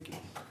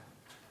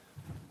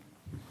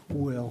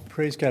Well,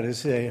 praise God.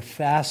 It's a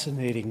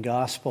fascinating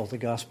gospel, the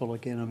gospel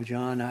again of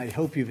John. I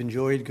hope you've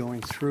enjoyed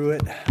going through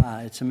it.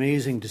 It's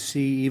amazing to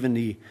see even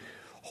the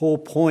whole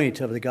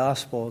point of the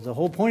gospel. The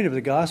whole point of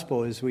the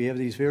gospel is we have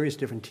these various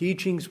different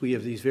teachings, we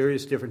have these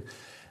various different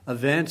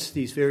events,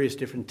 these various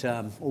different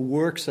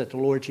works that the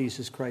Lord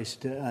Jesus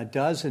Christ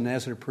does, and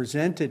as they're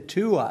presented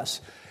to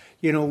us,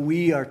 you know,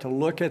 we are to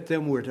look at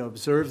them, we're to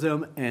observe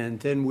them, and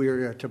then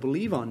we're to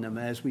believe on them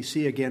as we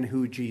see again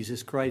who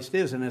Jesus Christ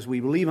is. And as we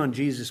believe on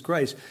Jesus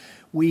Christ,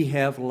 we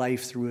have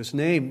life through his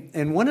name.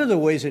 And one of the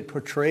ways it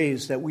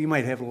portrays that we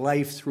might have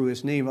life through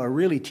his name, or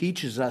really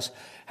teaches us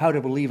how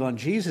to believe on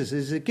Jesus,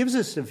 is it gives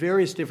us the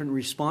various different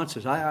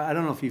responses. I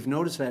don't know if you've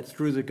noticed that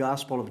through the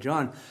Gospel of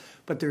John,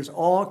 but there's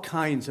all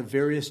kinds of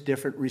various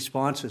different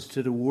responses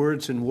to the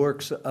words and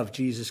works of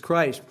Jesus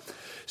Christ.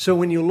 So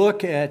when you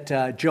look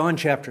at John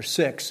chapter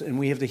 6, and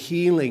we have the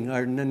healing,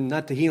 or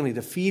not the healing,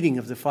 the feeding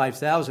of the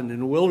 5,000 in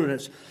the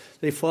wilderness,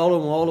 they follow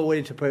him all the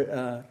way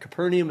to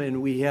Capernaum,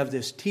 and we have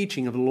this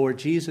teaching of the Lord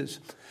Jesus.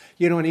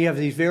 You know, and you have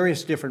these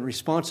various different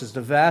responses.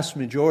 The vast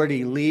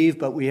majority leave,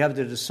 but we have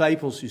the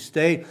disciples who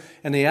stay,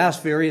 and they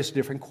ask various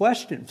different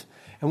questions.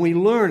 And we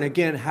learn,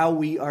 again, how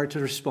we are to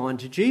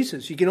respond to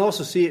Jesus. You can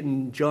also see it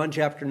in John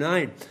chapter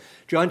 9.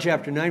 John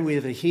chapter 9, we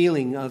have the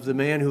healing of the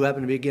man who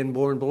happened to be again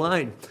born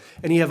blind.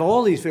 And you have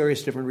all these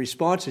various different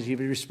responses. You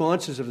have the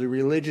responses of the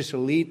religious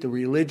elite, the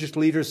religious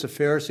leaders, the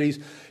Pharisees.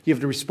 You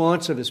have the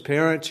response of his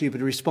parents. You have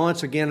the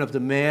response again of the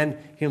man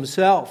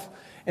himself.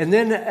 And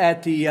then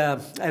at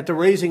the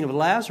raising of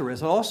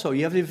Lazarus also,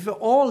 you have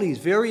all these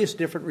various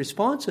different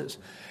responses.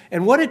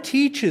 And what it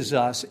teaches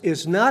us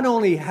is not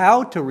only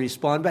how to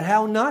respond, but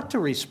how not to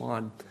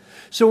respond.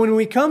 So when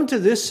we come to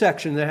this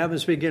section that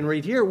happens to begin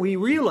right here, we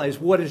realize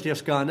what has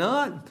just gone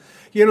on.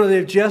 You know,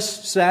 they've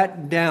just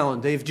sat down.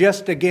 They've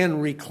just, again,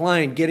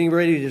 reclined, getting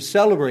ready to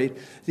celebrate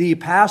the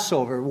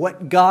Passover,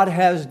 what God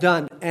has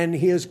done and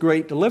his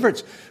great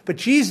deliverance. But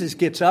Jesus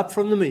gets up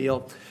from the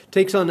meal,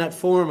 takes on that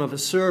form of a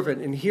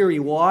servant, and here he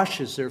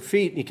washes their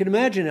feet. And you can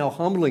imagine how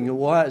humbling it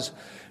was.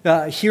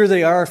 Here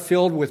they are,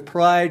 filled with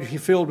pride,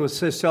 filled with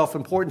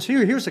self-importance.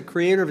 Here's the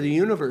creator of the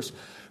universe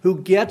who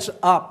gets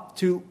up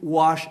to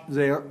wash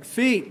their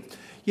feet.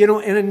 You know,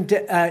 and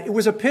it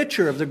was a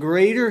picture of the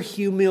greater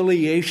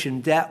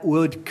humiliation that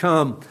would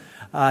come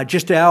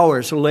just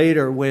hours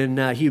later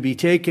when he'd be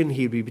taken,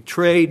 he'd be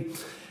betrayed,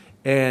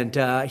 and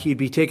he'd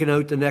be taken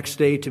out the next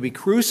day to be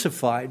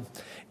crucified.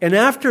 And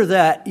after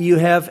that, you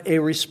have a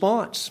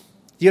response.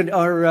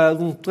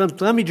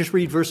 Let me just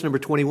read verse number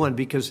 21,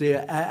 because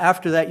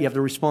after that, you have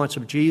the response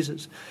of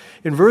Jesus.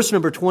 In verse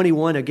number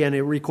 21, again,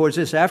 it records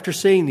this. After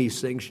saying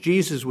these things,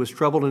 Jesus was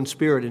troubled in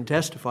spirit and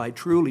testified,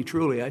 "Truly,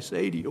 truly, I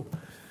say to you,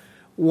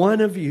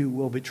 one of you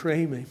will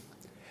betray me."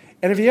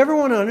 And if you ever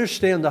want to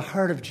understand the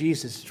heart of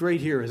Jesus, it's right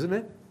here, isn't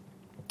it?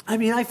 I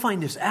mean, I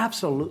find this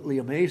absolutely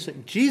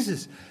amazing.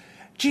 Jesus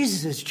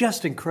is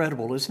just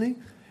incredible, isn't he?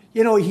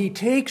 You know, he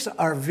takes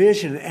our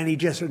vision and he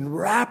just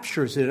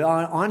enraptures it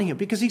on him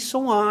because he's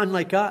so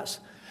unlike us.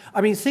 I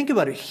mean, think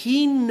about it.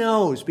 He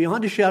knows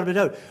beyond a shadow of a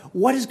doubt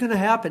what is going to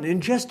happen in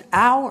just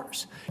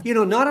hours. You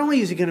know, not only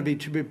is he going to be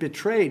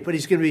betrayed, but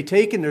he's going to be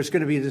taken. There's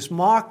going to be this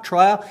mock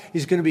trial.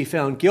 He's going to be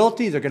found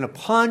guilty. They're going to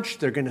punch.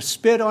 They're going to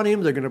spit on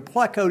him. They're going to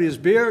pluck out his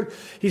beard.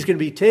 He's going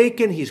to be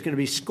taken. He's going to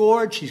be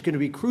scourged. He's going to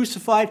be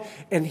crucified.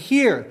 And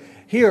here,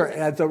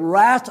 the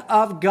wrath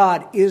of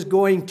God is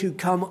going to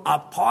come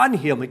upon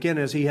him, again,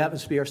 as he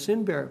happens to be our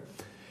sin bearer.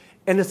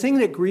 And the thing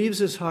that grieves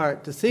his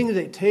heart, the thing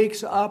that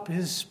takes up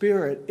his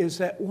spirit, is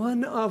that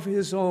one of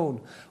his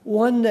own,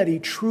 one that he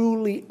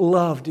truly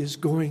loved, is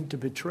going to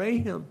betray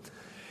him.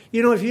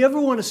 You know, if you ever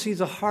want to see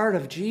the heart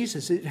of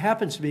Jesus, it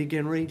happens to be,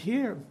 again, right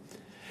here.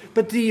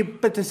 But the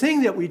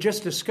thing that we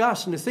just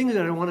discussed, and the thing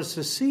that I want us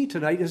to see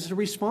tonight, is the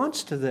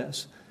response to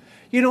this.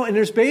 You know, and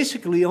there's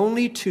basically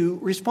only two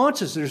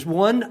responses. There's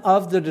one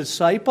of the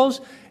disciples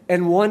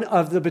and one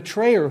of the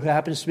betrayer, who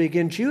happens to be,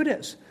 again,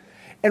 Judas.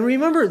 And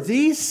remember,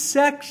 these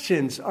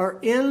sections are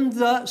in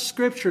the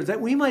Scripture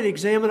that we might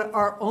examine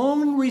our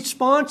own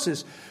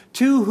responses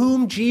to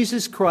whom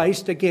Jesus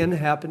Christ, again,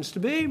 happens to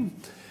be.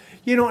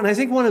 You know, and I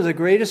think one of the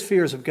greatest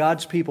fears of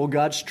God's people,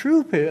 God's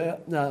true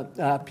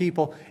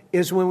people,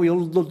 is when we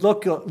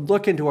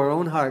look into our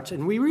own hearts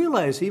and we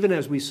realize, even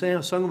as we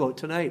sung about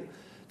tonight,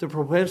 the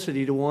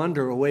propensity to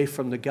wander away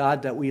from the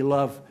God that we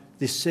love,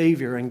 the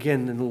Savior,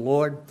 again, and the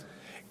Lord.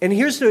 And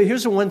here's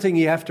the one thing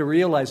you have to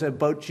realize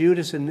about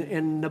Judas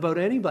and about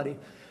anybody.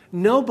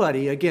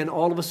 Nobody, again,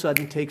 all of a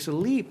sudden takes a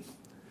leap.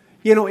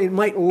 You know, it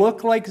might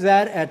look like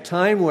that at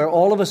time where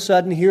all of a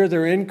sudden here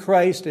they're in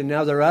Christ and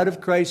now they're out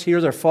of Christ.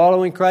 Here they're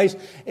following Christ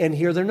and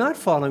here they're not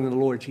following the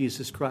Lord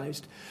Jesus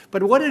Christ.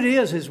 But what it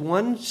is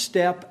one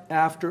step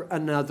after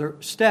another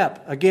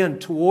step. Again,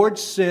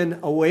 towards sin,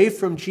 away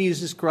from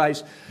Jesus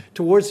Christ,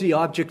 towards the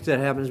object that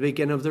happens to be,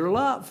 again, of their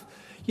love.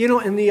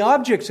 And the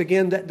objects,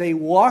 again, that they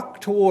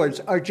walk towards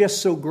are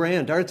just so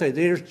grand, aren't they?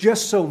 There's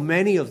just so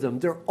many of them.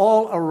 They're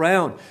all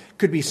around.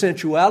 Could be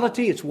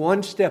sensuality. It's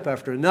one step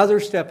after another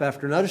step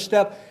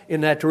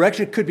in that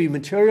direction. It could be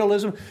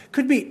materialism.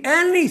 Could be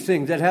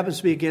anything that happens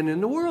to be, again,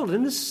 in the world.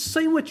 And it's the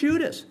same with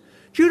Judas.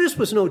 Judas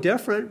was no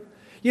different.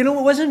 It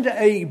wasn't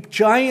a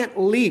giant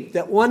leap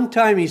that one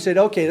time he said,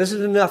 okay, this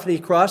is enough, and he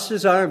crossed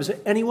his arms,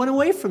 and he went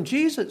away from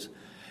Jesus.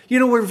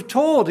 We're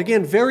told,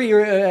 again, very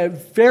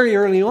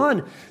early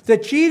on,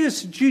 that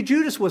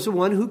Judas was the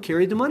one who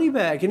carried the money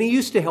bag, and he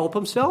used to help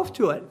himself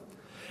to it.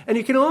 And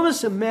you can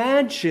almost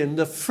imagine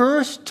the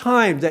first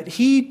time that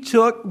he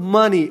took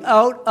money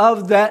out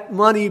of that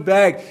money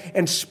bag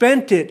and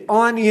spent it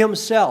on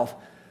himself.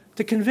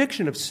 The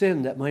conviction of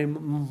sin that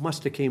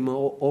must have came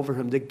over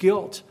him, the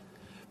guilt.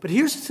 But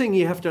here's the thing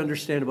you have to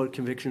understand about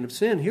conviction of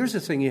sin. Here's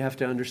the thing you have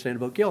to understand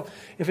about guilt.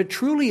 If it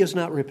truly is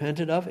not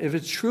repented of, if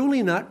it's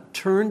truly not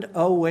turned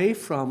away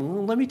from,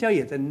 well, let me tell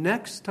you, the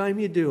next time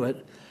you do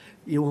it,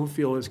 you won't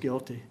feel as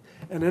guilty.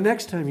 And the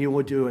next time you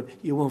will do it,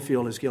 you won't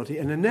feel as guilty.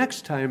 And the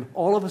next time,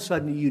 all of a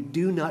sudden, you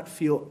do not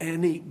feel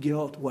any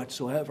guilt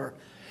whatsoever.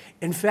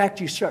 In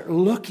fact, you start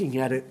looking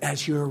at it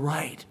as your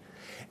right.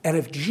 And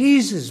if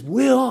Jesus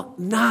will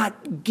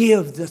not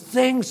give the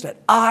things that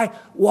I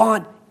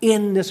want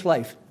in this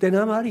life, then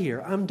I'm out of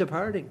here. I'm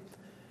departing.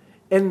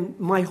 And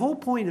my whole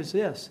point is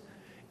this,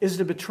 is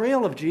the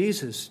betrayal of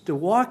Jesus, the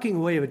walking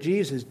away of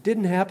Jesus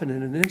didn't happen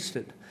in an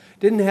instant.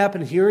 Didn't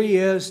happen, here he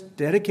is,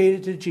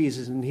 dedicated to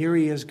Jesus, and here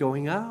he is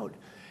going out.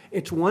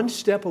 It's one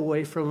step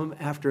away from him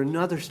after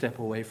another step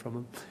away from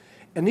him.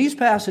 And these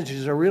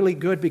passages are really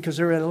good because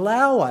they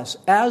allow us,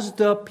 as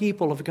the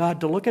people of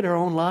God, to look at our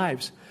own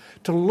lives,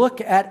 to look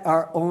at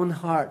our own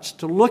hearts,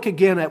 to look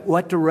again at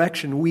what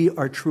direction we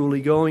are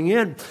truly going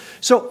in.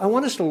 So I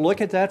want us to look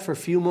at that for a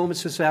few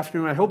moments this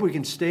afternoon. I hope we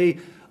can stay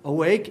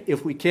awake.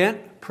 If we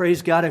can't,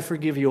 praise God, I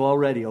forgive you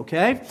already,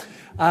 okay?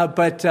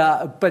 But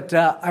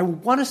I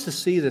want us to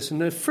see this.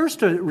 And the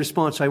first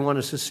response I want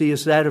us to see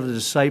is that of the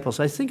disciples.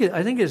 I think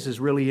this is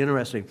really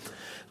interesting.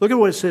 Look at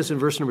what it says in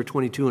verse number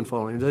 22 and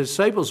following. The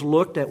disciples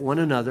looked at one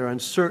another,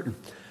 uncertain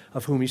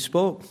of whom he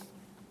spoke.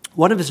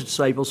 One of his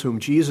disciples, whom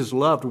Jesus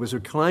loved, was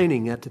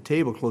reclining at the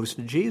table close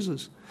to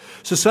Jesus.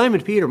 So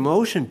Simon Peter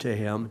motioned to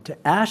him to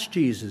ask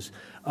Jesus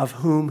of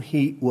whom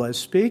he was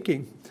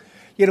speaking.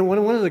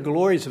 One of the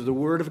glories of the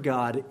Word of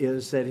God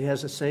is that it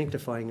has a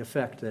sanctifying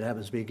effect that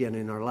happens to begin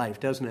in our life,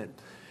 doesn't it?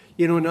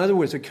 In other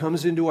words, it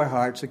comes into our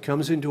hearts, it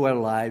comes into our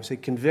lives,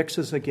 it convicts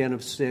us again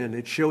of sin,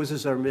 it shows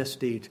us our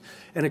misdeeds,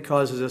 and it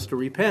causes us to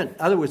repent.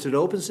 In other words, it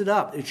opens it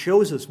up. It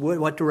shows us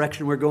what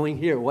direction we're going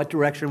here, what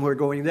direction we're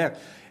going there.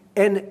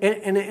 And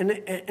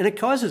it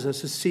causes us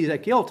to see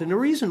that guilt. And the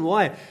reason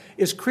why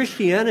is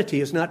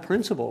Christianity is not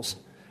principles.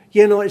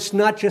 It's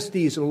not just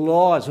these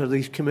laws or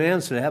these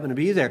commands that happen to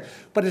be there,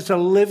 but it's a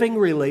living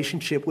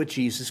relationship with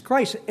Jesus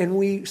Christ. And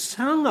we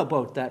sung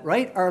about that,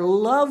 right? Our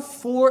love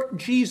for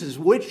Jesus,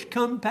 which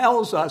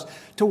compels us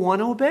to want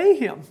to obey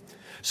him.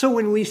 So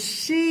when we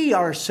see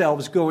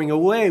ourselves going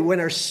away, when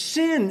our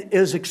sin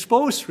is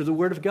exposed through the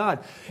Word of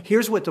God,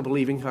 here's what the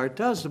believing heart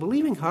does. The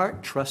believing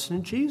heart trusts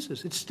in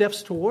Jesus. It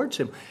steps towards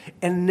him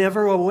and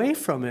never away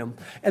from him.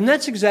 And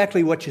that's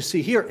exactly what you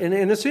see here.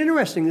 And it's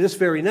interesting this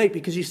very night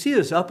because you see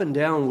this up and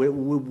down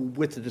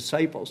with the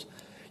disciples.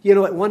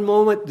 At one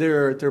moment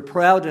they're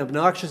proud and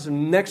obnoxious, and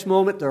the next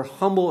moment they're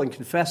humble and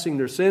confessing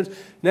their sins.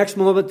 Next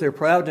moment they're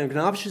proud and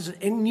obnoxious,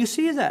 and you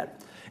see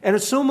that. And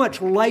it's so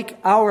much like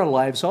our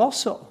lives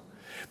also.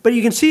 But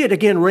you can see it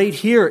again right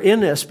here in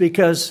this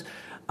because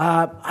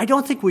I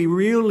don't think we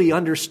really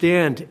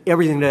understand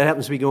everything that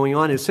happens to be going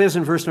on. It says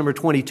in verse number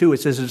 22, it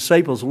says the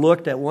disciples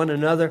looked at one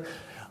another,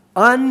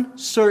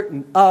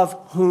 uncertain of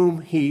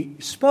whom he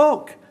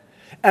spoke.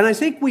 And I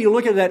think we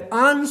look at that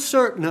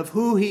uncertain of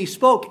who he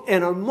spoke,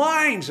 and our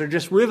minds are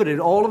just riveted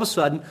all of a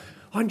sudden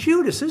on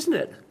Judas, isn't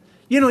it?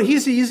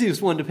 He's the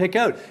easiest one to pick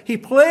out. He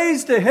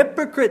plays the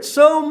hypocrite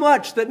so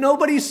much that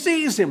nobody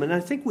sees him. And I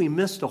think we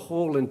missed the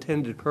whole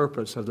intended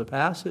purpose of the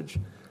passage.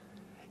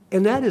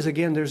 And that is,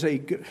 again,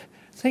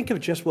 think of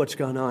just what's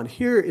gone on.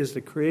 Here is the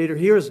Creator.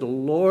 Here is the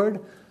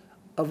Lord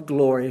of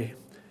glory.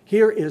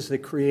 Here is the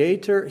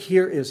Creator.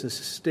 Here is the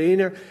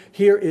Sustainer.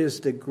 Here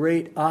is the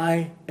great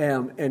I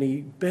Am. And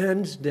he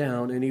bends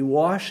down and he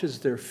washes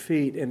their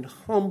feet and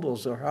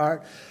humbles their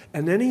heart.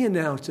 And then he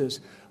announces,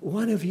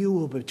 one of you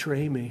will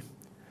betray me.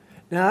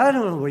 Now, I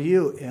don't know about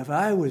you. If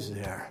I was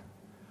there,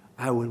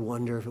 I would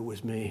wonder if it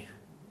was me.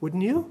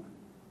 Wouldn't you?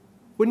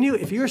 Wouldn't you?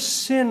 If your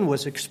sin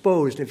was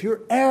exposed, if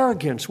your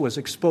arrogance was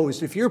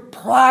exposed, if your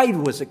pride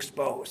was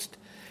exposed,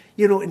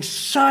 in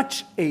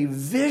such a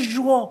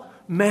visual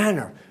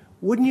manner,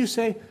 wouldn't you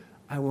say,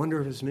 I wonder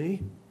if it's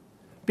me?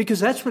 Because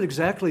that's what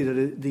exactly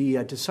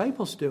the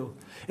disciples do.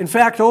 In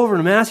fact, over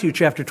in Matthew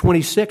chapter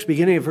 26,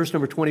 beginning of verse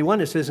number 21,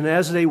 it says, and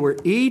as they were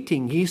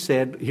eating, he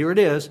said, here it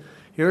is,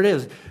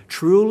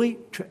 truly,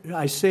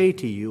 I say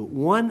to you,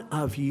 one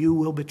of you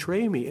will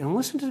betray me. And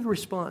listen to the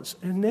response.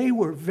 And they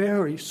were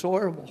very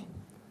sorrowful.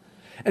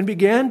 and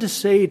began to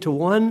say to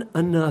one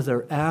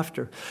another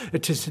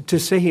to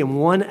say him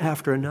one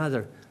after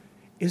another,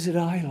 "Is it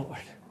I, Lord?"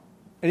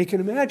 And you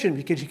can imagine,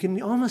 because you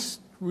can almost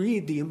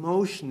read the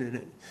emotion in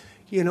it.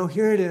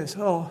 Here it is.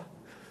 Oh,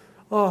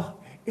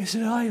 is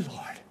it I,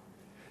 Lord?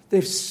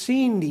 They've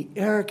seen the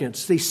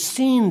arrogance. They've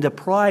seen the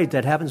pride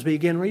that happens to be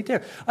again right there.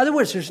 In other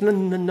words, there's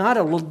not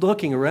a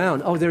looking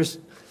around. Oh, there's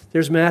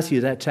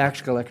Matthew, that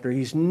tax collector.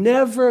 He's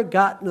never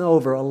gotten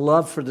over a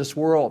love for this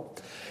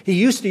world. He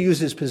used to use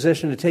his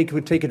position to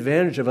take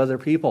advantage of other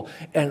people.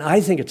 And I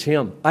think it's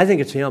him. I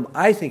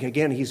think,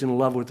 again, he's in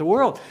love with the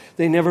world.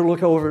 They never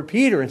look over at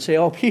Peter and say,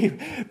 "Oh,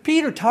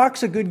 Peter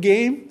talks a good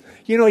game.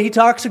 He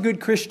talks a good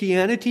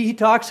Christianity. He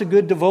talks a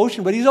good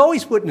devotion, but he's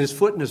always putting his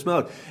foot in his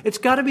mouth." It's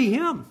got to be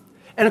him.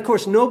 And of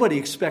course, nobody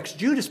expects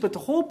Judas, but the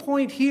whole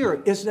point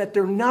here is that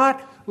they're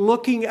not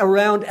looking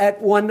around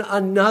at one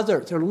another.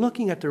 They're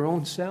looking at their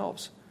own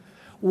selves,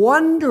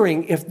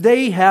 wondering if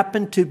they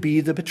happen to be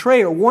the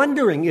betrayer,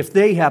 wondering if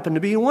they happen to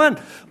be one.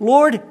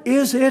 "Lord,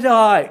 is it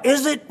I?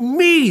 Is it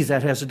me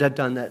that has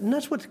done that?" And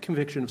that's what the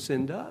conviction of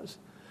sin does.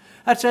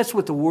 That's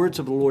what the words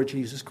of the Lord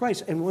Jesus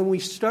Christ. And when we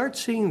start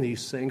seeing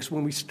these things,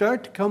 when we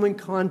start to come in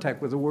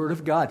contact with the Word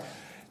of God,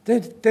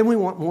 then we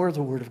want more of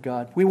the Word of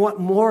God. We want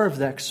more of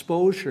that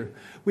exposure.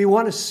 We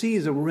want to see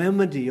the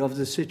remedy of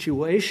the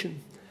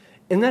situation.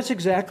 And that's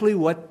exactly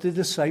what the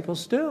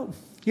disciples do.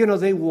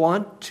 They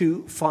want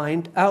to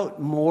find out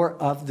more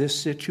of this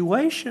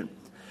situation.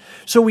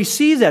 So we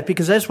see that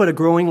because that's what a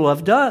growing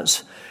love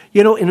does.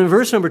 In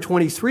verse number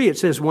 23, it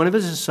says, one of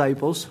his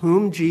disciples,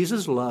 whom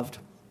Jesus loved,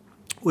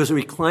 was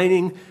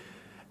reclining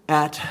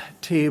at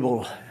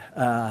table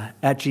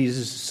at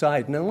Jesus'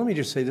 side. Now, let me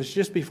just say this,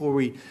 just before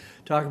we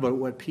talk about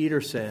what Peter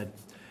said,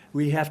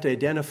 we have to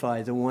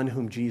identify the one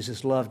whom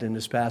Jesus loved in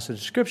this passage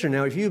of Scripture.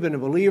 Now, if you've been a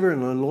believer in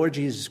the Lord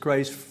Jesus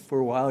Christ for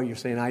a while, you're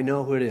saying, "I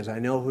know who it is, I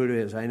know who it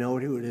is, I know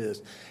who it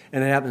is."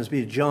 And it happens to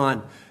be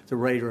John, the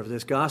writer of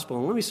this gospel.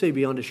 And let me say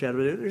beyond a shadow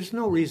of it, there's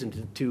no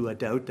reason to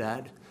doubt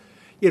that.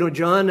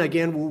 John,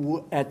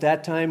 again, at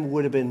that time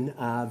would have been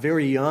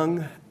very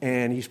young,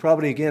 and he's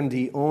probably, again,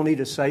 the only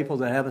disciple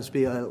that happens to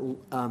be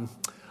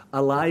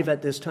alive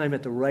at this time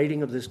at the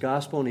writing of this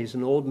gospel, and he's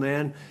an old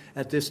man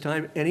at this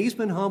time, and he's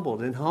been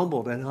humbled and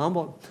humbled and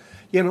humbled.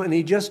 And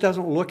he just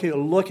doesn't look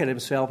at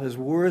himself as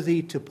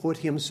worthy to put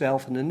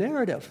himself in the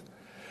narrative.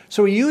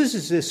 So he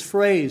uses this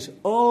phrase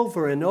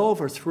over and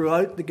over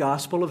throughout the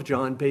Gospel of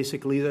John,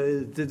 basically,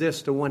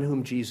 the one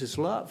whom Jesus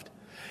loved.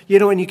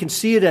 And you can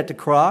see it at the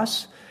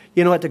cross.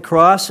 At the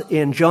cross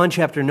in John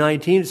chapter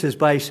 19, it says,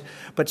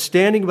 "But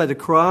standing by the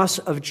cross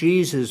of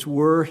Jesus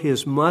were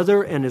his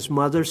mother and his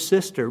mother's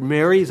sister,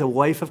 Mary, the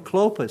wife of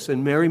Clopas,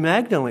 and Mary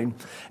Magdalene."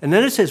 And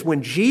then it says,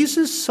 "When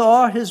Jesus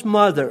saw his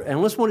mother,"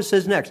 and listen what it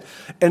says next,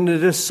 "and the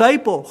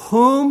disciple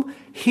whom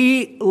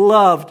he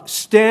loved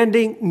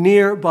standing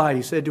nearby,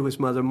 he said to his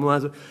mother,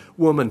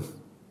 'Woman,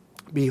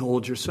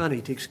 behold your son.'"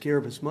 He takes care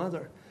of his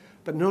mother.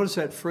 But notice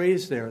that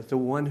phrase there, the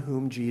one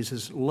whom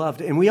Jesus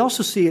loved. And we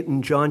also see it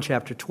in John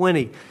chapter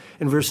 20,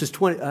 in verses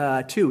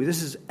 2.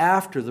 This is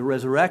after the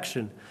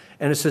resurrection.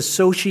 And it says,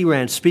 "So she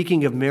ran,"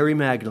 speaking of Mary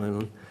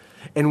Magdalene,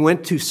 "and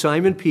went to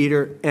Simon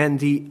Peter and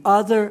the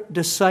other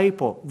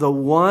disciple, the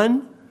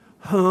one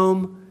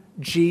whom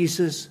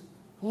Jesus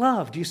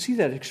loved." Do you see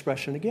that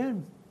expression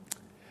again?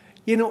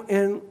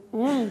 And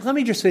let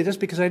me just say this,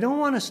 because I don't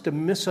want us to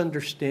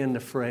misunderstand the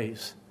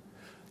phrase.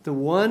 The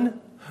one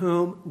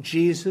whom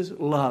Jesus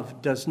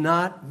loved does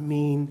not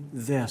mean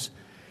this.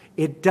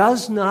 It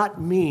does not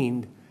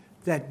mean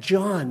that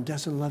John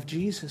doesn't love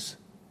Jesus,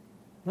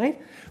 right?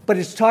 But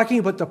it's talking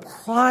about the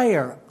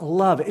prior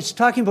love. It's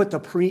talking about the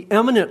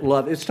preeminent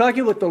love. It's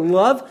talking about the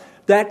love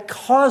that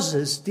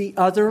causes the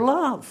other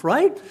love,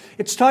 right?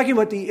 It's talking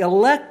about the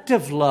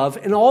elective love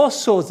and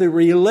also the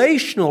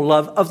relational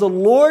love of the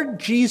Lord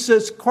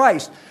Jesus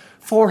Christ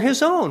for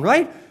his own,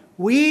 right?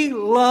 We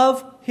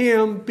love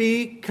him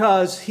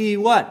because he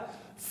what?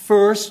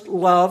 First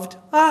loved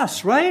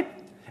us, right?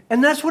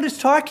 And that's what it's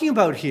talking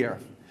about here.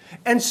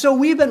 And so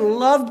we've been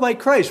loved by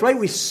Christ, right?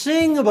 We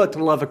sing about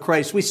the love of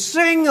Christ. We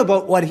sing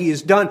about what he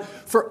has done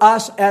for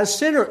us as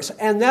sinners.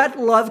 And that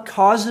love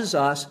causes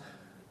us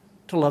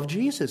to love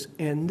Jesus.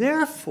 And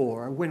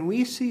therefore, when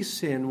we see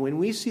sin, when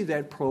we see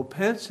that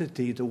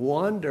propensity to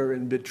wander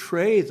and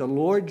betray the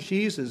Lord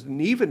Jesus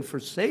and even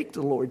forsake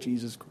the Lord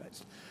Jesus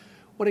Christ,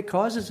 what it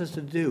causes us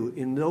to do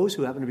in those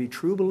who happen to be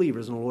true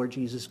believers in the Lord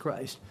Jesus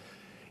Christ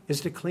is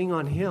to cling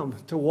on him,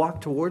 to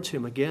walk towards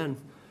him again,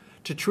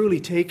 to truly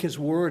take his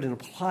word and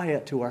apply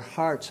it to our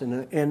hearts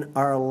and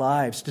our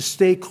lives, to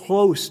stay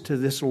close to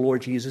this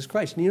Lord Jesus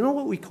Christ. And you know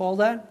what we call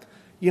that?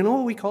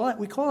 We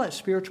call that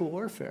spiritual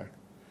warfare,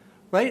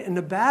 right? And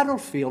the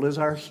battlefield is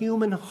our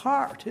human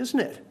heart, isn't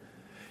it?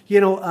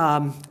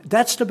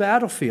 That's the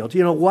battlefield.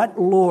 What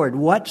Lord,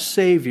 what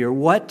Savior,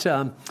 what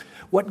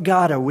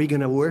God are we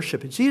going to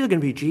worship? It's either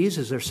going to be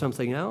Jesus or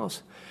something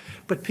else.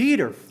 But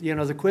Peter,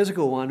 the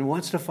quizzical one,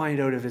 wants to find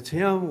out if it's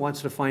him,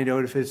 wants to find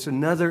out if it's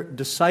another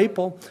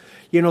disciple,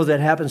 that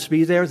happens to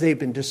be there. They've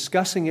been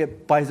discussing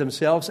it by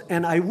themselves.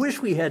 And I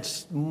wish we had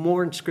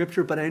more in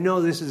Scripture, but I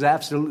know this is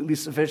absolutely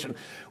sufficient,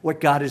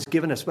 what God has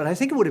given us. But I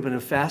think it would have been a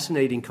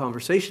fascinating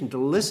conversation to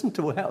listen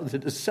to how the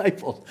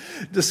disciples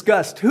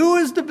discussed who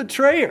is the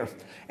betrayer.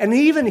 And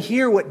even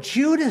hear what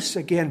Judas,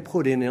 again,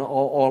 put in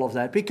all of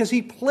that. Because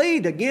he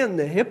played, again,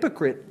 the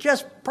hypocrite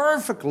just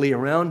perfectly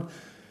around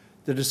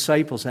the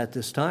disciples at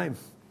this time.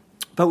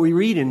 But we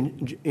read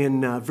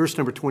in verse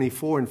number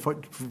 24 and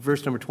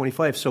verse number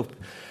 25,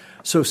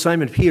 So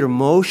Simon Peter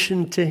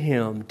motioned to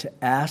him to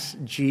ask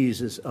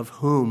Jesus of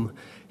whom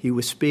he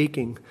was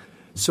speaking.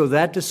 So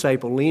that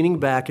disciple, leaning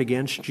back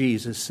against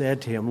Jesus,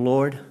 said to him,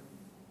 Lord,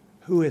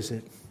 who is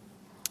it?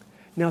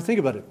 Now think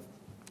about it.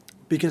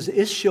 Because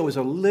this shows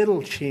a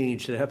little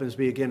change that happens to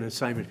be again in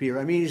Simon Peter.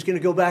 I mean, he's going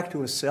to go back to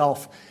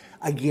himself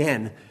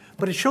again.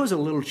 But it shows a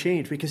little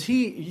change because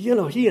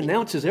he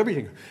announces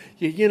everything.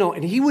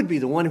 And he would be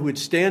the one who would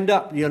stand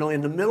up,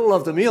 in the middle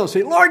of the meal and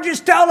say, Lord,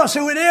 just tell us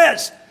who it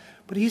is.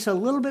 But he's a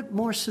little bit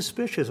more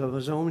suspicious of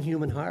his own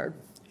human heart,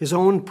 his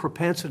own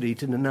propensity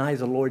to deny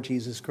the Lord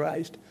Jesus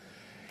Christ.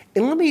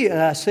 And let me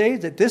say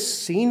that this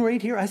scene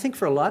right here, I think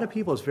for a lot of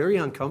people is very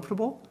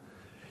uncomfortable.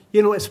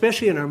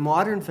 Especially in our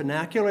modern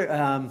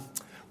vernacular.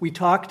 We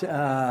talked,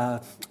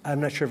 I'm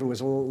not sure if it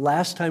was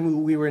last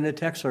time we were in a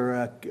text or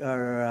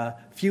a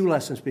few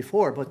lessons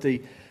before, but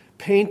the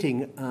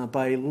painting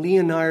by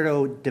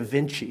Leonardo da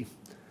Vinci,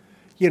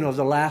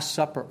 the Last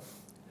Supper.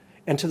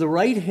 And to the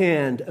right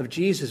hand of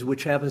Jesus,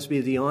 which happens to be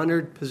the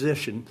honored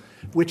position,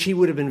 which he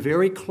would have been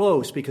very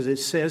close because it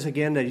says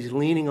again that he's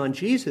leaning on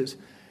Jesus,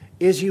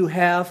 is you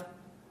have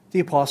the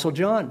Apostle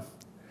John.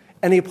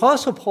 And the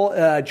Apostle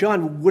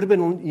John would have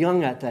been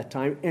young at that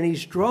time, and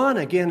he's drawn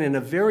again in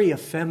a very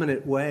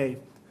effeminate way,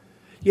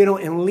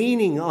 and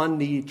leaning on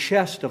the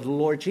chest of the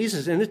Lord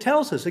Jesus. And it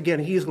tells us, again,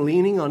 he's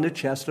leaning on the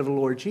chest of the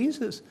Lord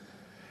Jesus.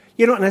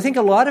 And I think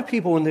a lot of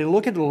people, when they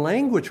look at the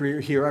language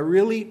here, are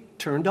really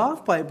turned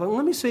off by it. But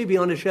let me say,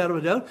 beyond a shadow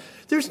of a doubt,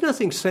 there's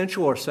nothing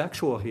sensual or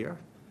sexual here.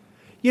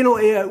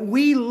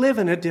 We live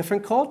in a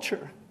different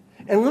culture.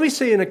 And let me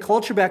say, in a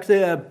culture back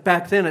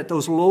then at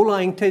those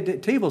low-lying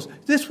tables,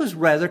 this was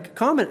rather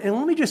common. And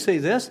let me just say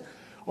this: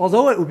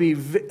 although it would be,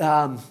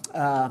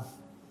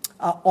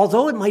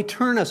 although it might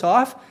turn us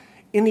off,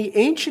 in the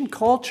ancient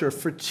culture,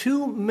 for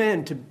two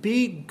men to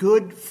be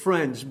good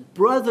friends,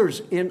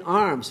 brothers in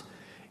arms,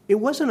 it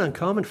wasn't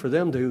uncommon for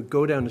them to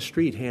go down the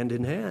street hand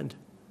in hand.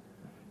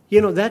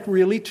 That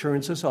really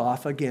turns us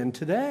off again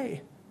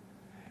today.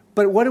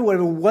 But what it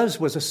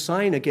was a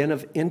sign, again,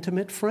 of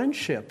intimate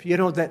friendship.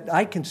 That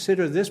I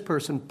consider this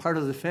person part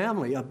of the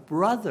family, a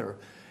brother,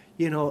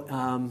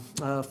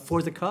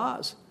 for the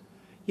cause.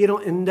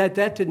 And that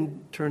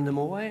didn't turn them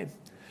away.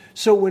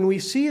 So when we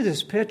see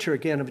this picture,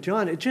 again, of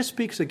John, it just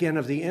speaks, again,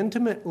 of the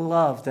intimate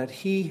love that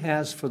he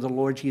has for the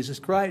Lord Jesus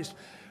Christ.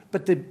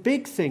 But the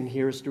big thing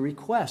here is the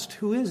request.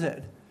 Who is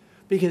it?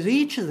 Because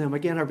each of them,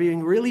 again, are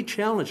being really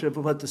challenged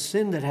about the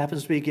sin that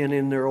happens to begin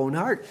in their own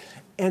heart.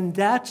 And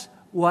that's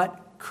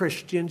what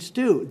Christians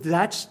do.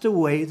 That's the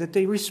way that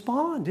they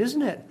respond,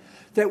 isn't it?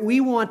 That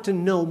we want to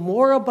know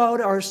more about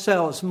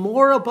ourselves,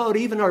 more about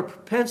even our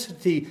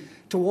propensity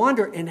to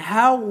wander, and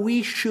how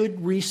we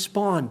should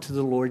respond to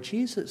the Lord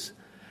Jesus.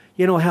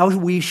 How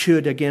we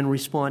should, again,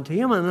 respond to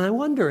him. And I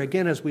wonder,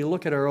 again, as we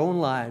look at our own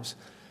lives,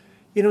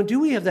 do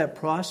we have that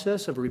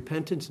process of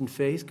repentance and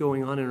faith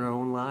going on in our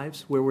own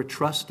lives, where we're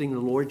trusting the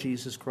Lord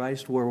Jesus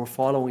Christ, where we're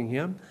following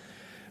him?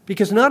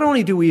 Because not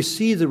only do we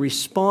see the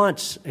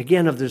response,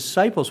 again, of the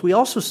disciples, we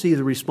also see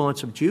the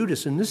response of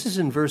Judas. And this is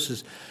in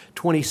verses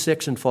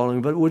 26 and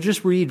following. But we'll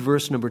just read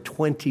verse number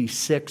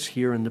 26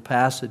 here in the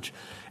passage.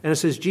 And it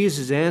says,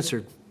 Jesus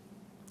answered,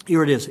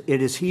 here it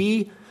is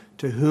he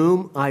to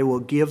whom I will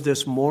give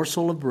this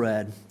morsel of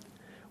bread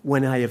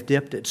when I have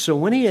dipped it. So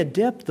when he had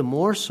dipped the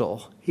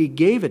morsel, he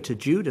gave it to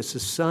Judas,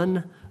 the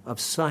son of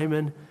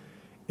Simon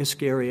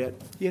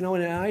Iscariot.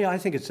 And I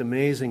think it's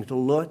amazing to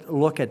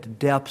look at the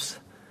depths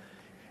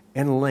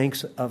and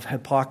lengths of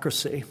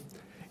hypocrisy.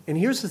 And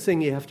here's the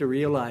thing you have to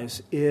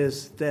realize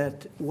is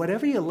that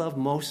whatever you love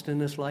most in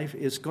this life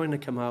is going to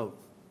come out.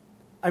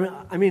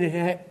 I mean,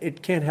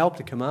 it can't help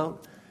to come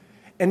out.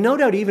 And no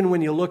doubt even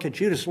when you look at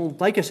Judas,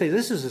 like I say,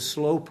 this is a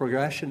slow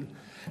progression.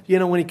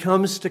 When he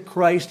comes to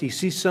Christ, he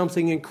sees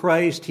something in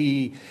Christ,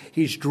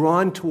 he's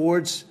drawn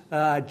towards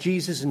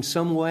Jesus in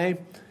some way.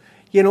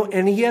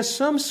 And he has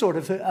some sort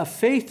of a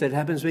faith that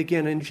happens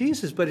again in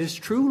Jesus, but his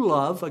true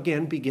love,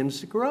 again, begins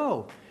to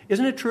grow.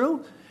 Isn't it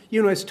true?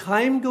 As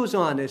time goes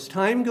on,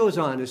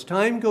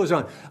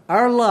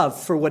 our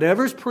love for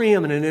whatever's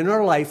preeminent in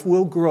our life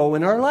will grow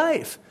in our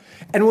life.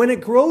 And when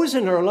it grows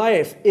in our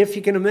life, if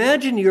you can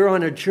imagine you're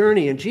on a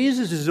journey and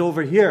Jesus is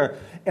over here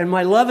and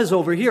my love is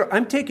over here,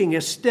 I'm taking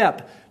a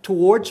step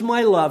towards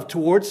my love,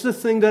 towards the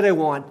thing that I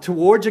want,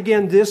 towards,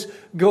 again, this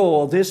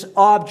goal, this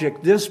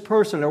object, this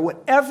person, or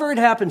whatever it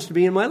happens to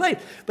be in my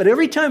life. But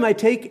every time I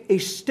take a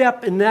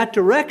step in that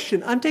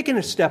direction, I'm taking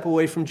a step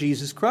away from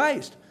Jesus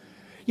Christ.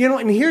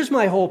 And here's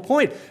my whole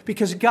point.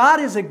 Because God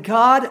is a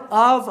God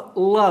of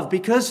love,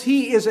 because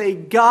He is a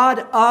God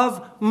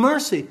of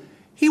mercy,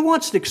 He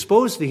wants to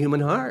expose the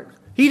human heart.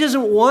 He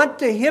doesn't want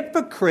the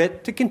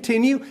hypocrite to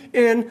continue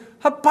in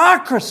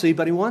hypocrisy,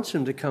 but He wants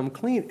him to come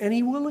clean, and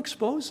He will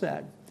expose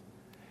that.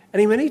 And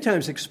He many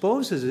times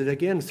exposes it,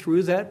 again,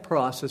 through that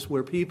process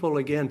where people,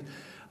 again,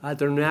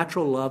 their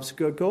natural loves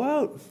go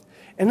out.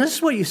 And this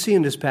is what you see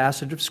in this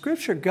passage of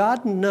Scripture.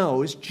 God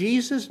knows,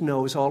 Jesus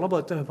knows all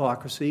about the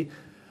hypocrisy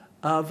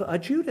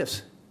of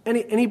Judas. And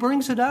he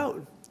brings it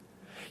out.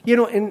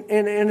 And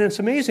it's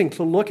amazing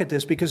to look at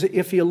this, because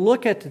if you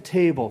look at the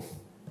table,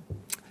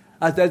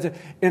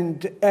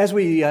 and as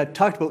we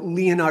talked about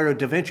Leonardo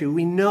da Vinci,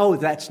 we know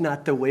that's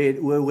not the way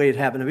it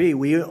happened to be.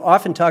 We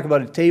often talk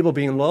about a table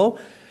being low,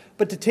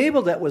 but the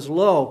table that was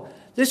low,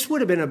 this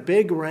would have been a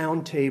big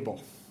round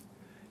table.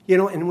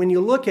 And when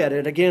you look at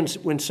it, again,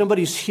 when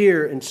somebody's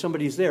here and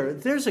somebody's there,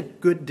 there's a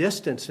good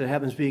distance that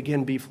happens to be,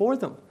 again, before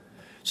them.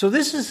 So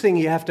this is the thing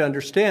you have to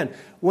understand.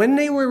 When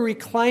they were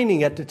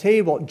reclining at the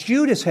table,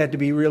 Judas had to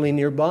be really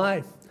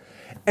nearby.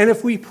 And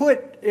if we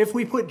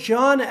put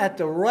John at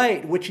the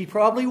right, which he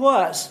probably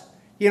was,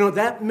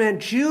 that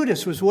meant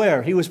Judas was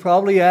where? He was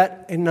probably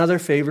at another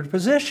favored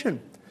position.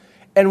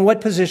 And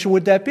what position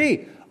would that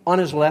be? On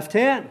his left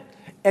hand.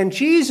 And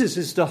Jesus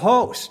is the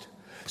host.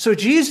 So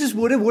Jesus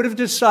would have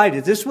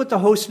decided, this is what the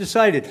host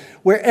decided,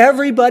 where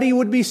everybody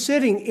would be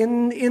sitting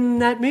in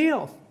that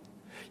meal.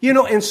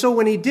 And so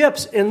when he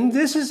dips, and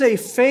this is a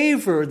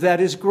favor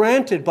that is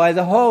granted by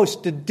the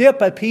host, to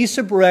dip a piece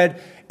of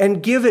bread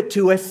and give it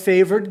to a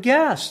favored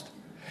guest.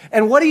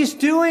 And what he's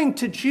doing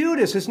to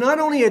Judas is not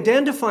only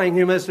identifying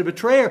him as the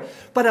betrayer,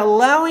 but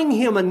allowing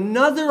him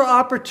another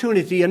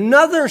opportunity,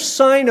 another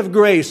sign of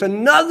grace,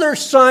 another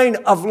sign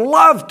of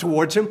love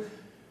towards him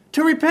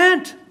to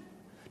repent,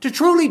 to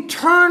truly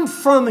turn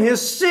from his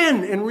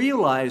sin and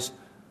realize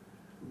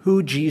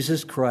who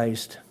Jesus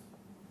Christ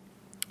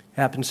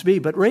happens to be.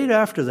 But right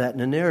after that in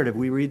the narrative,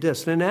 we read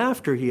this. Then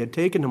after he had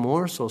taken the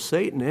morsel,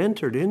 Satan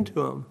entered into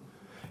him.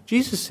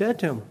 Jesus said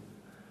to him,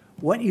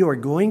 what you are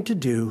going to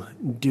do,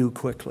 do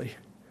quickly.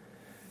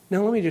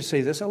 Now, let me just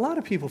say this. A lot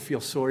of people feel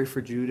sorry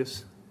for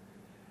Judas.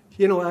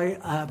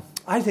 I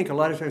think a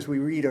lot of times we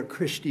read our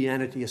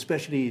Christianity,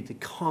 especially the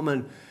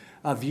common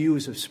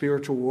views of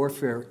spiritual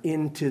warfare,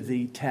 into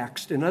the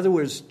text. In other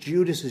words,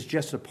 Judas is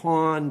just a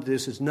pawn.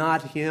 This is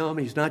not him.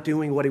 He's not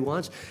doing what he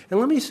wants. And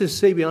let me just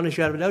say beyond a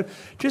shadow of a doubt,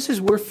 just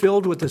as we're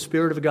filled with the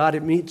Spirit of God,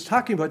 it means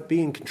talking about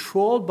being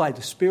controlled by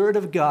the Spirit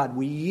of God.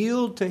 We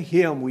yield to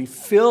Him. We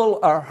fill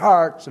our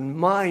hearts and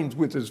minds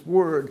with His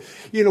Word.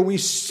 We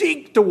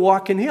seek to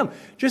walk in Him.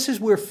 Just as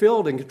we're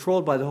filled and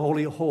controlled by the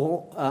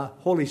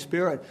Holy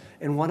Spirit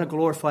and want to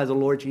glorify the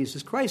Lord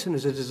Jesus Christ, and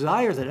there's a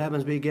desire that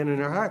happens to begin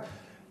in our heart,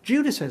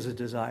 Judas has a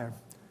desire.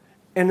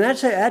 And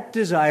that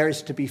desire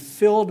is to be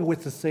filled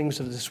with the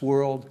things of this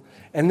world.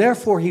 And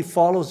therefore, he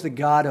follows the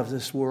God of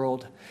this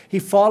world. He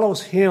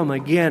follows Him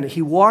again.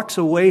 He walks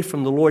away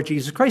from the Lord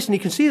Jesus Christ. And you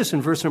can see this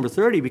in verse number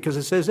 30, because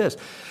it says this.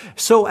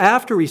 So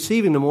after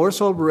receiving the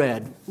morsel of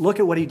bread, look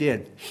at what he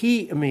did.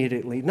 He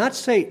immediately, not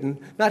Satan,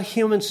 not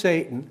human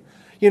Satan,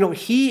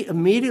 he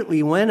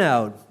immediately went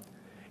out,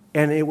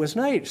 and it was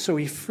night. So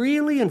he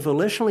freely and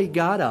volitionally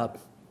got up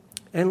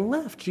and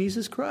left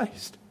Jesus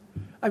Christ.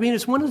 I mean,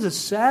 it's one of the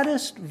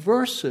saddest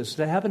verses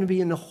that happen to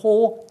be in the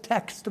whole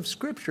text of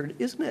Scripture,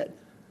 isn't it?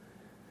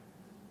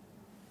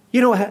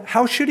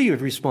 How should he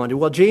have responded?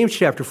 Well, James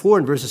chapter 4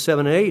 and verses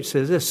 7 and 8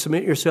 says this,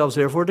 submit yourselves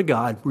therefore to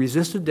God,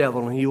 resist the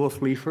devil, and he will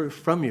flee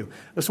from you.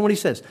 Listen what he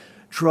says,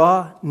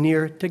 draw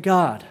near to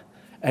God,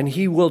 and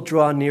He will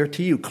draw near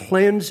to you.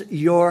 Cleanse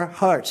your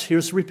hearts.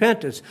 Here's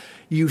repentance,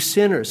 you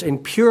sinners,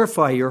 and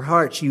purify your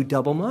hearts, you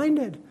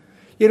double-minded.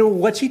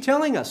 What's he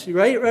telling us?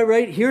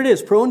 Right. Here it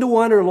is. Prone to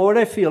wander, Lord,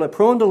 I feel it.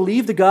 Prone to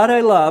leave the God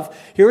I love.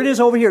 Here it is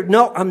over here.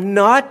 No, I'm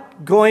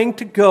not going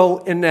to go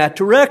in that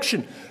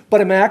direction. But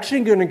I'm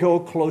actually going to go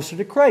closer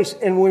to Christ.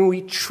 And when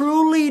we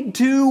truly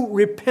do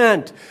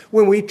repent,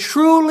 when we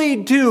truly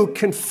do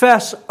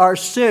confess our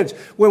sins,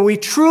 when we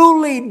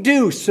truly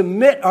do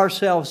submit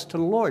ourselves to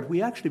the Lord,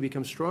 we actually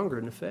become stronger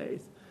in the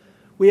faith.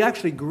 We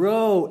actually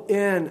grow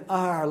in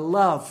our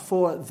love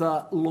for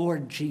the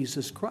Lord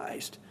Jesus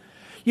Christ.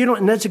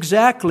 And that's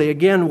exactly,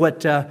 again,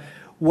 what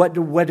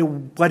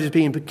is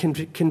being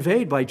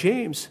conveyed by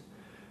James.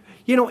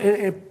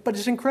 But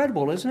it's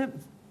incredible, isn't it?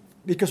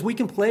 Because we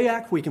can play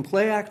act, we can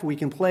play act, we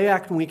can play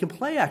act, and we can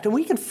play act, and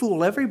we can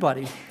fool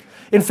everybody.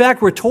 In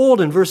fact, we're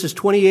told in verses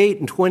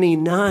 28 and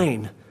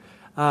 29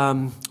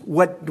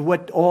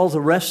 what all the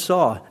rest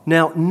saw.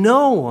 Now,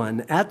 no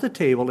one at the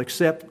table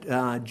except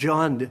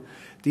John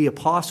the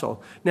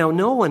apostle. Now,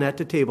 no one at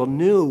the table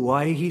knew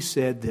why he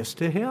said this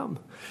to him.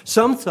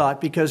 Some thought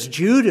because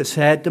Judas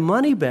had the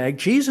money bag,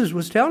 Jesus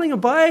was telling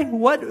him, buy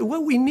what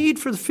we need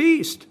for the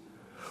feast,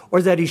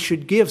 or that he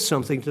should give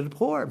something to the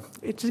poor.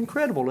 It's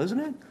incredible, isn't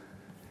it?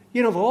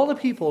 Of all the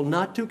people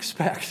not to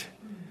expect,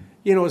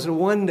 is the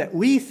one that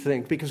we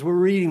think, because we're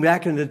reading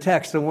back into the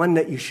text, the one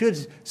that you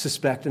should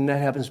suspect, and that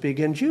happens to be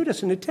again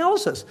Judas. And it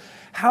tells us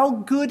how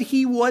good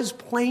he was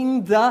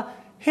playing the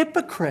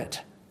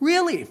hypocrite.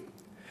 Really.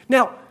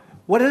 Now,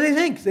 what do they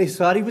think? They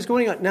thought he was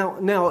going out.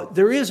 Now,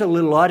 there is a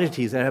little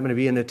oddity that happened to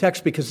be in the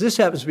text, because this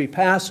happens to be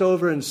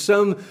Passover, and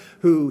some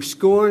who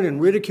scorn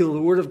and ridicule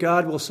the Word of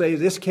God will say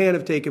this can't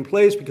have taken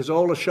place because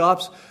all the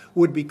shops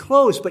would be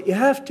closed. But you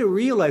have to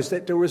realize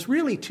that there was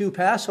really 2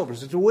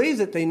 Passovers. It's the way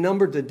that they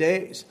numbered the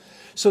days.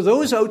 So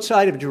those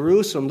outside of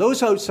Jerusalem,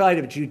 those outside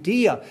of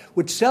Judea,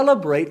 would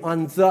celebrate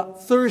on the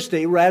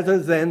Thursday rather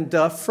than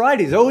the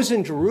Friday. Those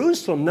in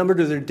Jerusalem numbered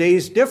their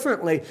days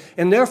differently,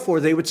 and therefore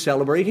they would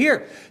celebrate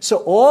here. So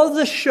all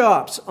the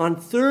shops on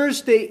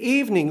Thursday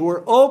evening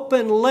were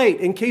open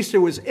late in case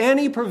there was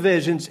any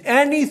provisions,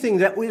 anything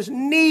that was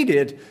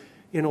needed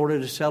in order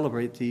to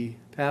celebrate the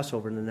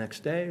Passover the next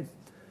day.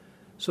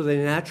 So they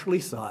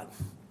naturally thought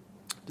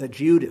that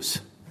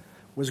Judas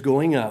was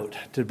going out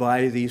to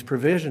buy these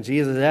provisions,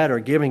 either that or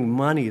giving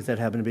money that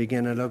happened to be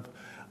given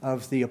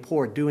of the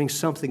poor, doing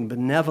something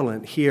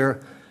benevolent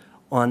here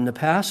on the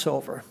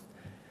Passover.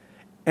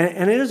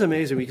 And it is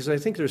amazing, because I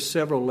think there's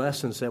several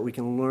lessons that we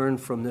can learn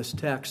from this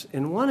text.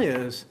 And one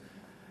is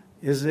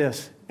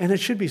this, and it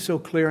should be so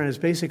clear, and it's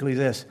basically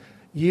this: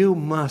 you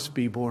must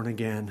be born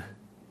again.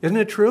 Isn't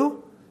it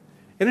true?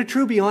 Isn't it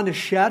true beyond a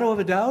shadow of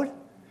a doubt?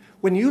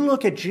 When you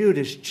look at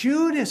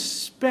Judas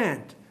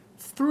spent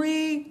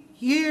 3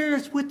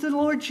 years with the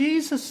Lord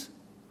Jesus,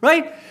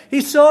 right?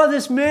 He saw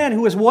this man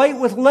who was white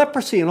with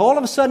leprosy and all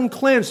of a sudden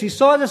cleansed. He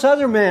saw this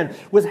other man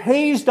with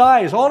hazed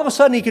eyes. All of a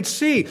sudden he could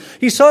see.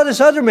 He saw this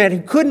other man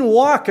who couldn't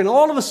walk, and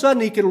all of a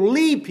sudden he could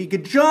leap, he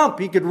could jump,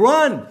 he could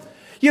run.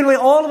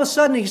 All of a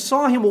sudden he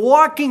saw him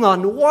walking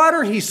on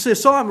water. He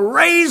saw him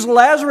raise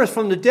Lazarus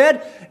from the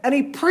dead, and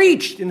he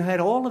preached and had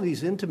all of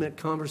these intimate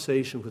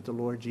conversations with the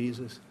Lord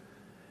Jesus.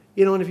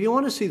 And if you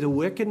want to see the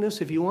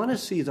wickedness, if you want to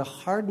see the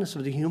hardness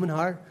of the human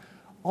heart,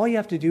 all you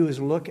have to do is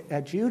look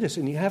at Judas,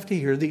 and you have to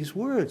hear these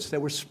words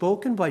that were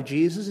spoken by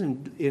Jesus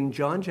in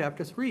John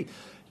chapter 3.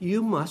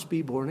 You must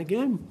be born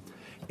again.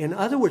 In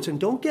other words, and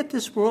don't get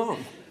this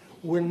wrong,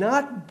 we're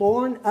not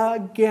born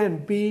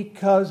again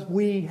because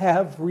we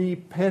have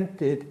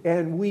repented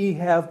and we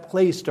have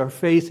placed our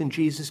faith in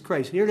Jesus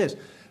Christ. Here it is.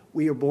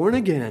 We are born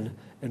again,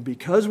 and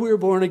because we are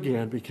born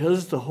again,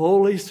 because the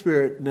Holy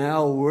Spirit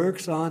now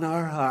works on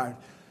our heart,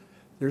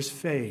 there's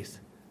faith.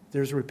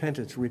 There's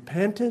repentance.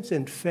 Repentance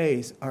and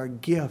faith are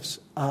gifts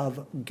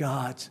of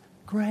God's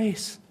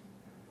grace.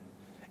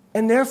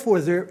 And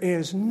therefore, there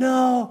is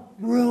no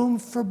room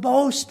for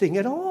boasting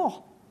at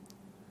all.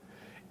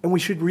 And we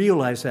should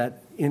realize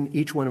that in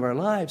each one of our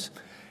lives.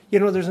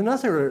 There's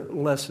another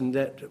lesson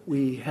that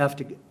we have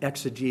to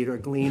exegete or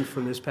glean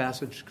from this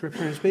passage of Scripture,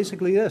 and it's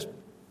basically this.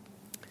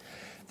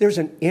 There's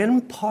an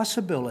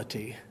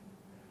impossibility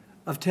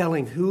of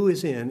telling who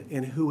is in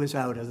and who is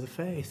out of the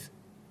faith.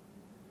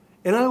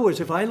 In other words,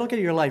 if I look at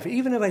your life,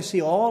 even if I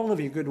see all of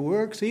your good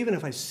works, even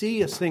if I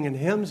see us singing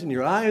hymns and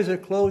your eyes are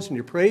closed and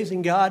you're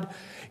praising God,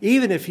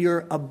 even if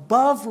you're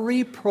above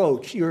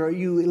reproach,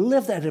 you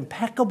live that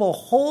impeccable,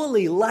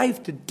 holy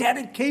life to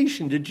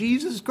dedication to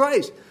Jesus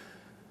Christ,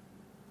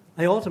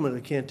 I ultimately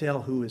can't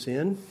tell who is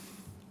in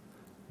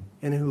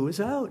and who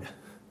is out.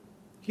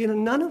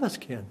 None of us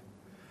can.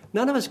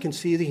 None of us can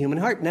see the human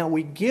heart. Now,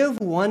 we give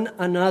one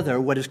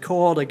another what is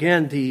called,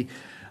 again,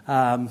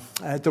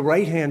 at the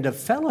right hand of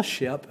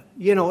fellowship.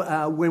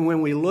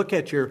 When we look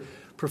at your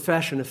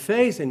profession of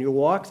faith and your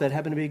walk that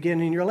happened to begin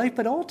in your life,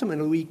 but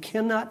ultimately we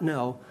cannot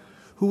know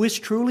who is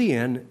truly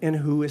in and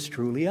who is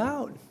truly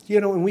out.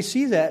 And we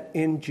see that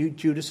in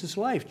Judas's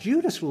life.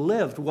 Judas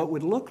lived what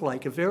would look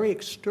like a very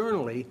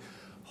externally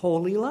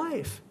holy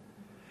life.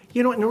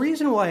 And the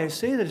reason why I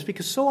say that is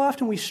because so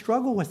often we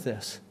struggle with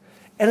this.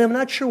 And I'm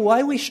not sure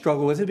why we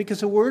struggle with it,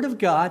 because the Word of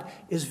God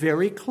is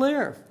very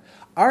clear.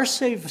 Our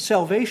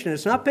salvation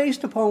is not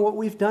based upon what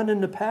we've done in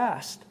the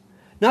past.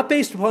 Not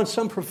based upon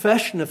some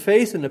profession of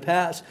faith in the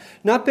past.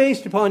 Not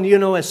based upon,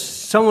 as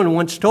someone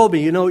once told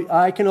me,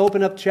 I can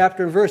open up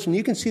chapter and verse and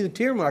you can see the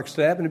tear marks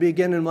that happen to be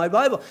again in my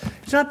Bible.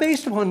 It's not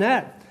based upon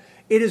that.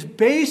 It is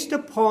based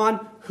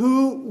upon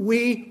who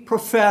we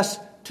profess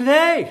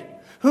today.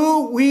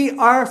 Who we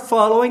are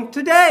following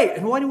today.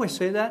 And why do I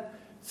say that?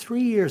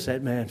 3 years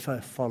that man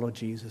followed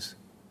Jesus.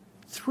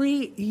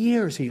 3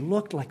 years he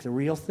looked like the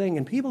real thing.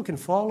 And people can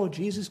follow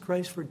Jesus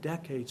Christ for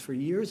decades, for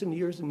years and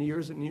years and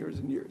years and years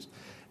and years.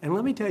 And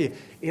let me tell you,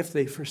 if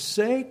they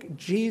forsake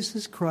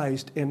Jesus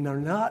Christ and they're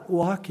not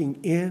walking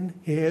in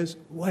his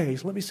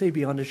ways, let me say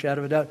beyond a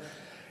shadow of a doubt,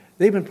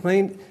 they've been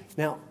playing,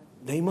 now,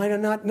 they might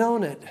have not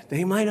known it.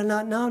 They might have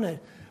not known it.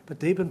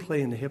 But they've been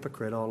playing the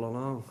hypocrite all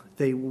along.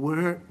 They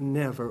were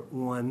never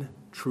one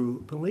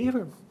true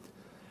believer.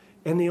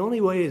 And the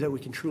only way that we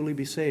can truly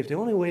be saved, the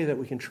only way that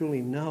we can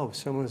truly know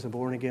someone is a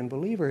born-again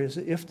believer is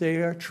if they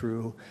are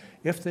true,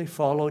 if they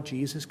follow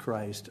Jesus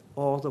Christ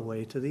all the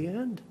way to the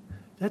end.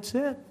 That's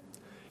it.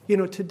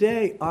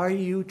 Today, are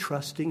you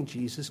trusting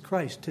Jesus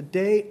Christ?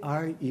 Today,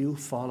 are you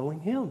following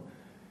him?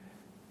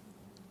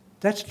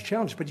 That's the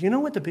challenge. But you know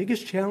what the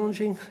biggest challenge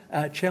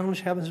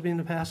happens to be in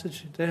the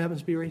passage that happens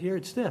to be right here?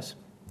 It's this.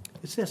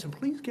 It's this. And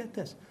please get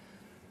this.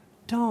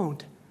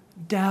 Don't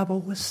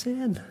dabble with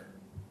sin.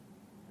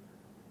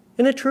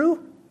 Isn't it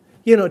true?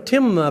 You know,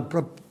 Tim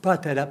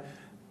brought that up.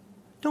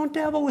 Don't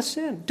dabble with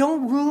sin.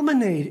 Don't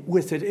ruminate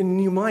with it in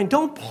your mind.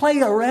 Don't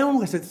play around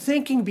with it,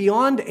 thinking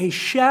beyond a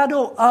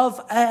shadow of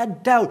a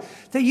doubt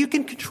that you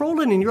can control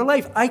it in your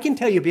life. I can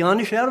tell you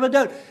beyond a shadow of a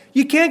doubt,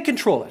 you can't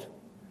control it.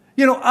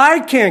 You know, I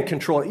can't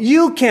control it.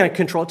 You can't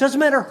control it. It doesn't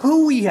matter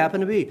who we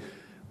happen to be.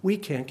 We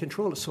can't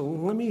control it. So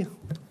let me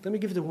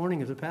give you the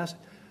warning of the passage.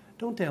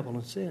 Don't dabble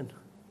in sin.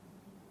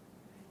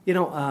 You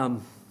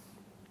know,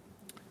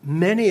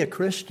 many a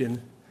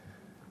Christian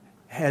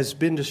has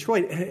been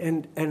destroyed.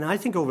 And I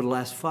think over the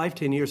last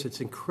 5-10 years, it's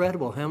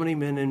incredible how many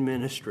men in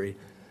ministry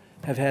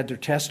have had their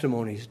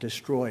testimonies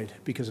destroyed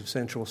because of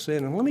sensual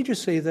sin. And let me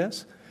just say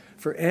this.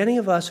 For any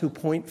of us who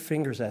point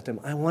fingers at them,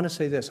 I want to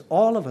say this.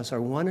 All of us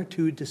are one or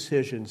two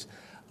decisions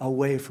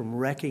away from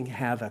wreaking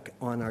havoc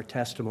on our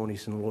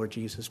testimonies in the Lord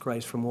Jesus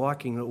Christ, from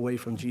walking away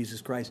from Jesus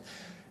Christ.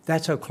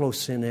 That's how close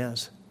sin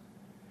is.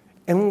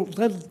 And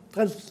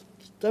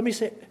let me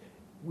say,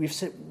 we've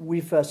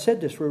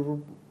said this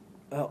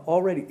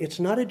already.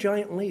 It's not a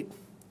giant leap.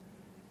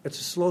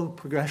 It's a slow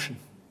progression.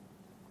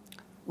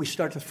 We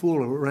start to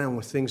fool around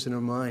with things in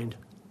our mind.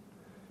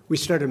 We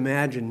start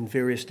imagining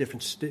various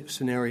different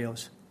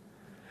scenarios.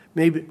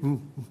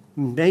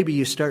 Maybe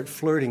you start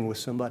flirting with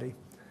somebody,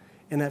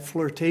 and that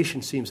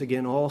flirtation seems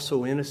again all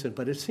so innocent,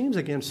 but it seems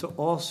again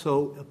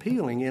also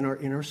appealing in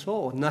our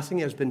soul. Nothing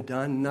has been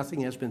done,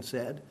 nothing has been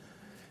said.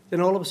 Then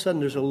all of a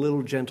sudden there's a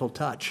little gentle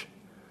touch.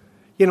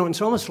 You know,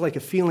 it's almost like a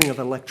feeling of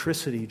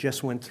electricity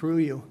just went through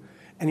you,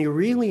 and you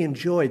really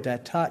enjoyed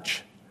that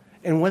touch.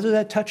 And whether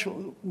that touch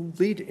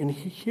lead in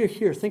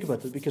here, think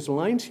about this, because the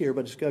line's here,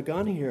 but it's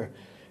gone here,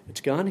 it's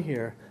gone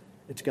here,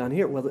 it's gone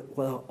here.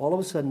 Well, all of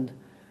a sudden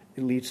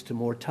it leads to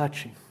more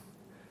touching,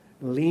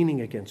 leaning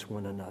against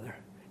one another,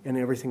 and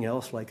everything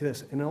else like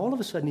this. And all of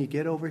a sudden you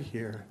get over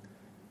here,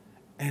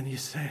 and you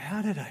say,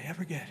 how did I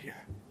ever get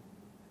here?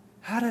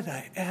 How did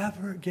I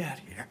ever get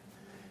here?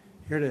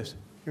 Here it is.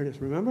 Here it is.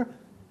 Remember?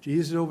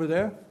 Jesus over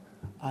there.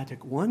 I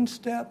took one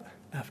step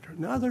after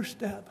another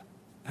step,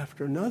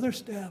 after another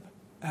step,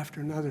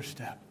 after another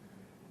step.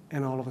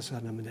 And all of a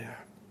sudden I'm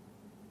there.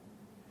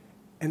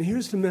 And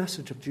here's the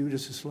message of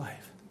Judas's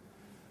life.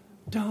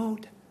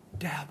 Don't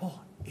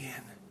dabble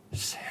in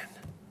sin.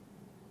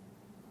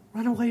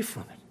 Run away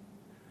from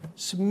it.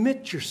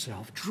 Submit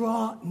yourself.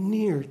 Draw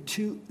near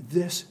to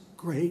this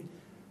great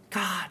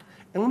God.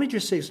 And let me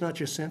just say, it's not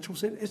just sensual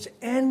sin. It's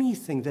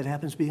anything that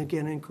happens to be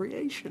again in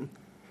creation.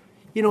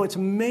 You know, it's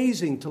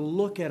amazing to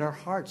look at our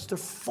hearts. They're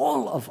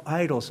full of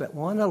idols that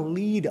want to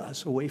lead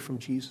us away from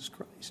Jesus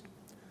Christ.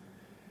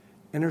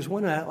 And there's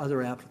one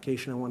other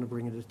application I want to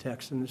bring into the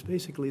text, and it's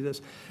basically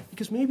this.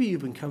 Because maybe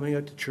you've been coming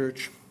out to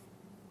church,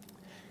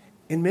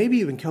 and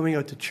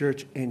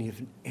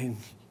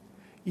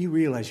you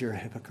realize you're a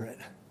hypocrite.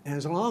 And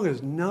as long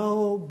as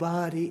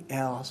nobody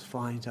else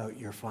finds out,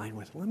 you're fine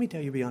with it. Let me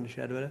tell you beyond a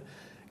shadow of a doubt,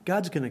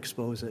 God's going to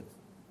expose it.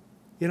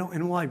 You know,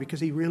 and why? Because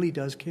he really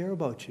does care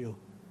about you.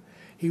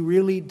 He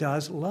really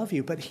does love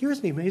you. But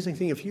here's the amazing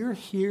thing. If you're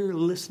here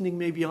listening,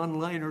 maybe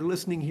online or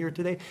listening here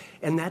today,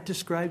 and that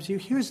describes you,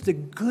 here's the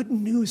good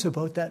news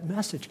about that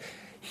message.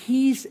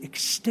 He's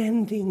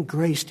extending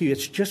grace to you.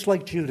 It's just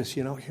like Judas,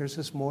 you know. Here's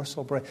this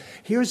morsel of bread.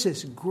 Here's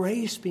this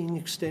grace being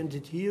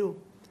extended to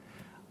you.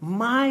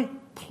 My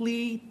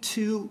plea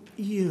to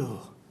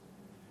you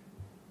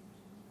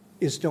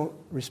is don't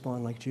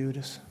respond like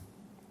Judas.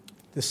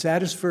 The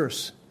saddest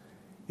verse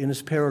in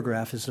this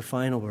paragraph is the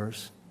final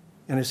verse.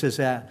 And it says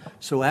that,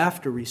 so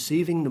after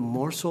receiving the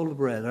morsel of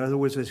bread, in other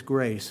words, this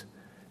grace,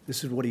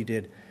 this is what he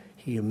did.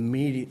 He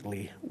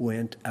immediately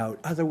went out.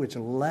 In other words,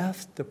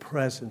 left the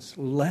presence,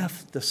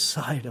 left the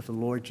sight of the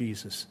Lord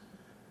Jesus.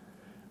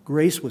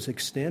 Grace was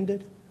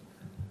extended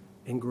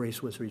and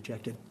grace was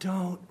rejected.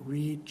 Don't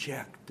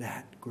reject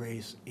that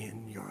grace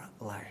in your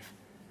life.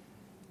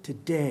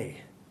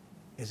 Today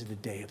is the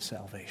day of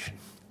salvation.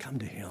 Come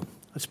to him.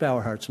 Let's bow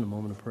our hearts in a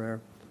moment of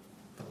prayer.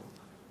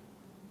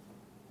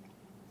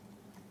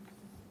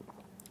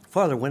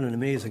 Father, what an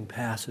amazing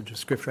passage of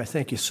Scripture. I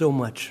thank you so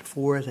much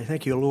for it. I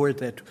thank you, Lord,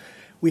 that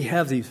we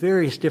have these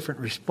various different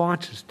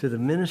responses to the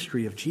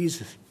ministry of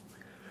Jesus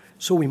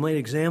so we might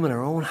examine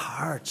our own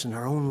hearts and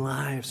our own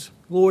lives.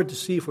 Lord, to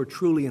see if we're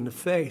truly in the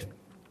faith.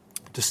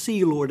 To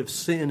see, Lord, if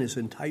sin is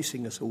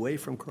enticing us away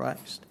from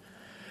Christ.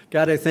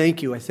 God, I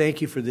thank you. I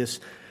thank you for this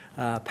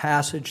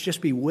passage.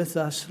 Just be with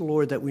us,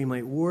 Lord, that we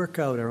might work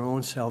out our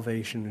own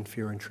salvation in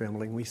fear and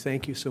trembling. We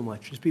thank you so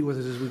much. Just be with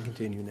us as we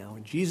continue now.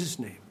 In Jesus'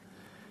 name.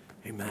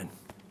 Amen.